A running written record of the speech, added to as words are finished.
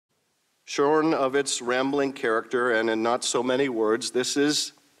Shorn of its rambling character and in not so many words, this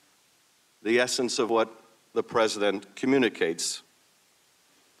is the essence of what the President communicates.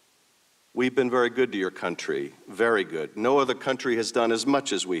 We've been very good to your country, very good. No other country has done as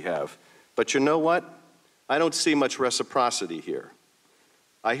much as we have. But you know what? I don't see much reciprocity here.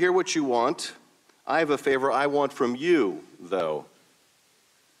 I hear what you want. I have a favor I want from you, though.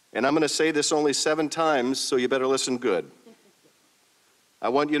 And I'm going to say this only 7 times, so you better listen good. I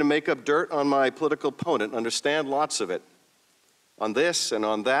want you to make up dirt on my political opponent, understand lots of it. On this and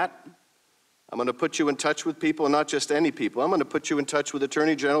on that, I'm going to put you in touch with people, and not just any people. I'm going to put you in touch with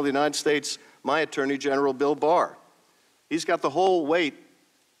Attorney General of the United States, my Attorney General, Bill Barr. He's got the whole weight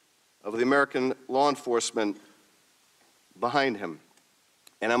of the American law enforcement behind him.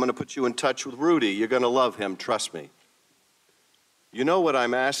 And I'm going to put you in touch with Rudy. You're going to love him, trust me. You know what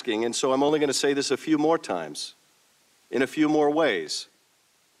I'm asking, and so I'm only going to say this a few more times, in a few more ways.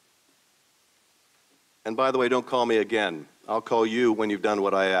 And by the way, don't call me again. I'll call you when you've done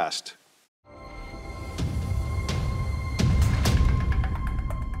what I asked.